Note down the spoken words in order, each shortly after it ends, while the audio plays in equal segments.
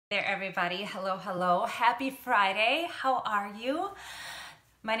There, everybody. Hello, hello. Happy Friday. How are you?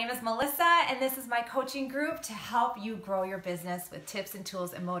 My name is Melissa, and this is my coaching group to help you grow your business with tips and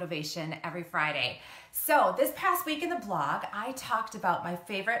tools and motivation every Friday. So this past week in the blog, I talked about my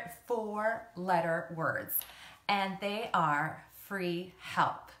favorite 4-letter words, and they are free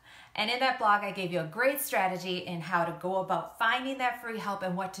help. And in that blog, I gave you a great strategy in how to go about finding that free help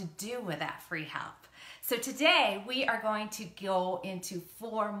and what to do with that free help. So today we are going to go into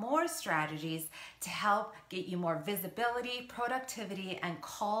 4 more strategies to help get you more visibility, productivity, and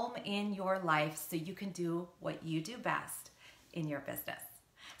calm in your life so you can do what you do best in your business.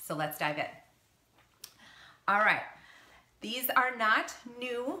 So let's dive in. All right, these are not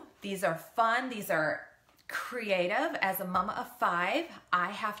new. These are fun. These are creative. As a mama of 5, I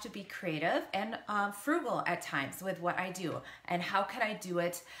have to be creative and frugal at times with what I do. And how can I do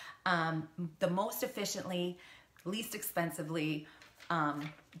it the most efficiently, least expensively,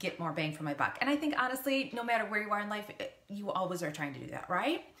 get more bang for my buck? And I think honestly, no matter where you are in life, you always are trying to do that,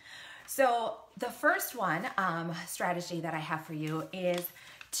 right? So the first one, strategy that I have for you is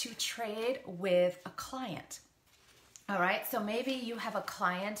to trade with a client. All right, so maybe you have a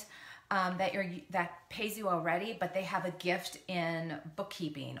client that pays you already, but they have a gift in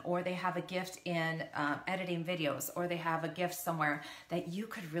bookkeeping, or they have a gift in editing videos, or they have a gift somewhere that you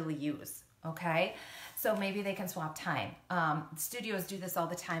could really use, okay? So maybe they can swap time. Studios do this all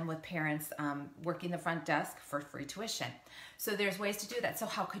the time with parents working the front desk for free tuition. So there's ways to do that. So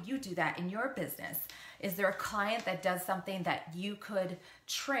how could you do that in your business? Is there a client that does something that you could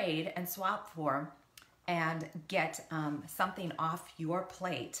trade and swap for and get something off your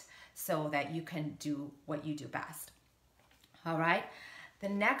plate so that you can do what you do best? All right. The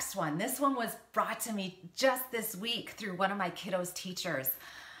next one, this one was brought to me just this week through one of my kiddos' teachers.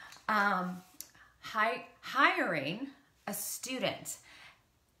 Hiring a student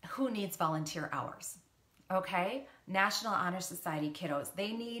who needs volunteer hours. Okay, National Honor Society kiddos,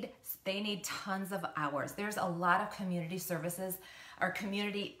 they need tons of hours. There's a lot of community services or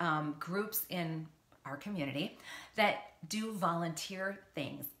community groups in our community that do volunteer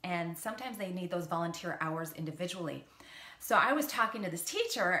things, and sometimes they need those volunteer hours individually. So I was talking to this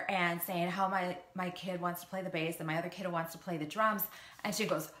teacher and saying how my kid wants to play the bass and my other kid wants to play the drums, and she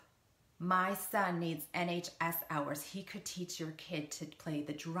goes, my son needs NHS hours. He could teach your kid to play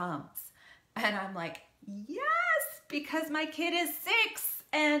the drums. And I'm like, yes, because my kid is 6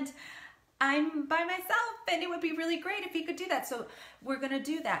 and I'm by myself, and it would be really great if he could do that. So we're gonna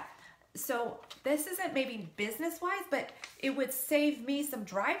do that. So this isn't maybe business-wise, but it would save me some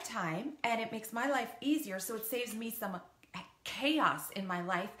drive time, and it makes my life easier. So it saves me some chaos in my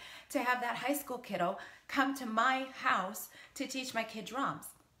life to have that high school kiddo come to my house to teach my kid drums,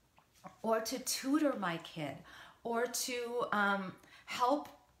 or to tutor my kid, or to help,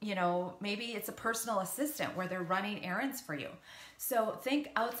 maybe it's a personal assistant where they're running errands for you. So think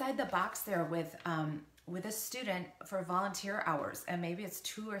outside the box there with a student for volunteer hours, and maybe it's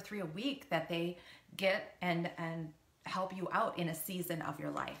 2 or 3 a week that they get and help you out in a season of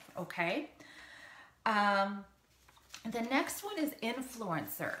your life, okay? The next one is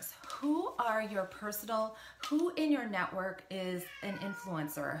influencers. Who in your network is an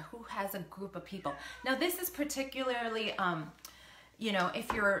influencer? Who has a group of people? Now this is particularly,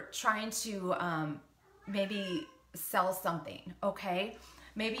 if you're trying to maybe sell something, okay?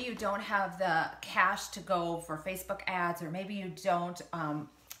 Maybe you don't have the cash to go for Facebook ads, or maybe you don't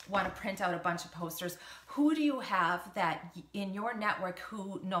want to print out a bunch of posters. Who do you have that in your network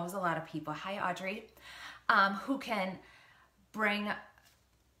who knows a lot of people? Hi, Audrey. Who can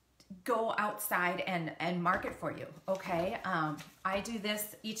go outside and market for you, okay? I do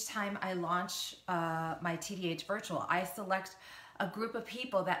this each time I launch my TDH Virtual. I select a group of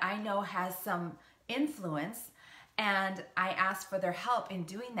people that I know has some influence, and I ask for their help in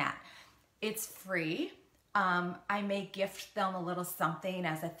doing that. It's free. I may gift them a little something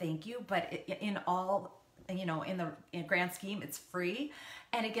as a thank you, but in the grand scheme, it's free,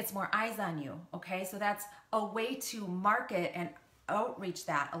 and it gets more eyes on you, okay? So that's a way to market and outreach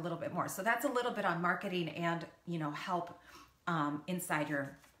that a little bit more. So that's a little bit on marketing and, help inside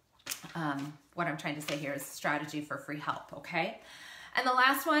your, what I'm trying to say here is strategy for free help, okay? And the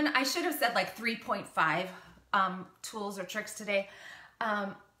last one, I should have said like 3.5 tools or tricks today.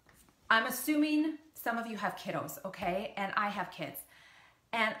 I'm assuming some of you have kiddos, okay? And I have kids.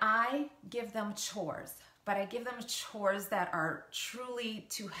 And I give them chores, but I give them chores that are truly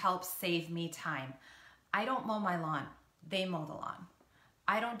to help save me time. I don't mow my lawn. They mow the lawn.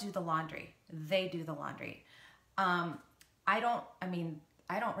 I don't do the laundry. They do the laundry. I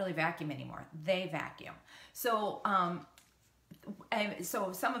don't really vacuum anymore. They vacuum. So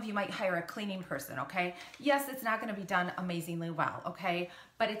so some of you might hire a cleaning person, okay? Yes, it's not going to be done amazingly well, okay?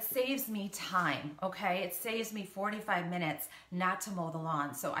 But it saves me time, okay? It saves me 45 minutes not to mow the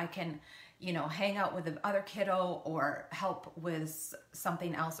lawn, so I can, you know, hang out with the other kiddo or help with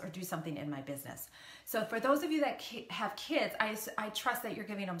something else or do something in my business. So for those of you that have kids, I trust that you're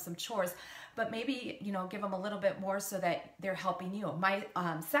giving them some chores, but maybe, you know, give them a little bit more so that they're helping you. My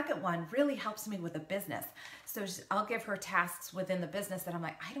second one really helps me with the business. So I'll give her tasks within the business that I'm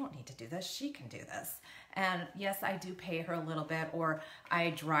like, I don't need to do this. She can do this. And yes, I do pay her a little bit, or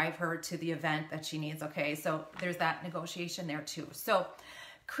I drive her to the event that she needs. Okay, so there's that negotiation there too. So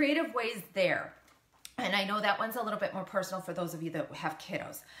creative ways there. And I know that one's a little bit more personal for those of you that have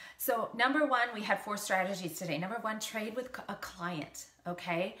kiddos. So number one, we had 4 strategies today. Number one, trade with a client,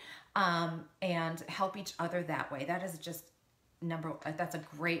 okay? And help each other that way. That is just that's a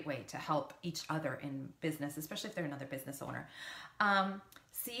great way to help each other in business, especially if they're another business owner.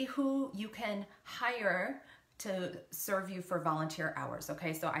 See who you can hire to serve you for volunteer hours,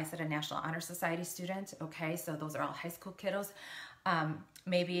 okay? So I said a National Honor Society student, okay? So those are all high school kiddos.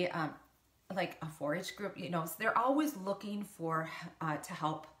 Maybe like a 4-H group, you know, so they're always looking for to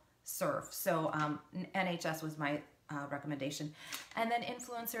help serve. So NHS was my recommendation. And then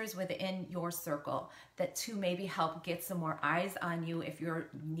influencers within your circle that to maybe help get some more eyes on you if you're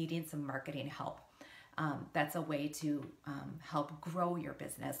needing some marketing help. That's a way to help grow your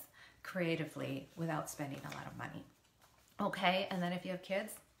business creatively without spending a lot of money. Okay, and then if you have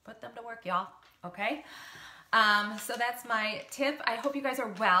kids, put them to work, y'all, okay? So that's my tip. I hope you guys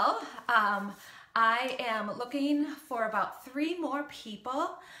are well. I am looking for about 3 more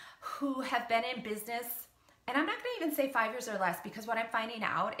people who have been in business, and I'm not going to even say 5 years or less, because what I'm finding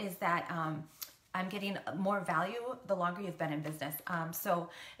out is that I'm getting more value the longer you've been in business. So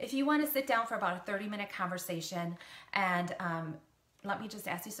if you want to sit down for about a 30-minute conversation and let me just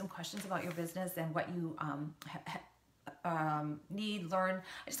ask you some questions about your business and what you need, learn.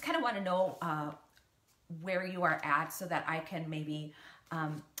 I just kind of want to know where you are at so that I can maybe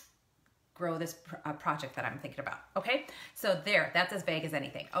grow this project that I'm thinking about, okay? So that's as vague as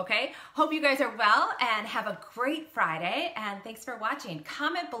anything, okay? Hope you guys are well and have a great Friday, and thanks for watching.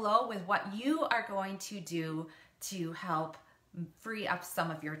 Comment below with what you are going to do to help free up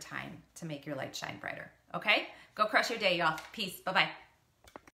some of your time to make your light shine brighter, okay? Go crush your day, y'all. Peace. Bye-bye.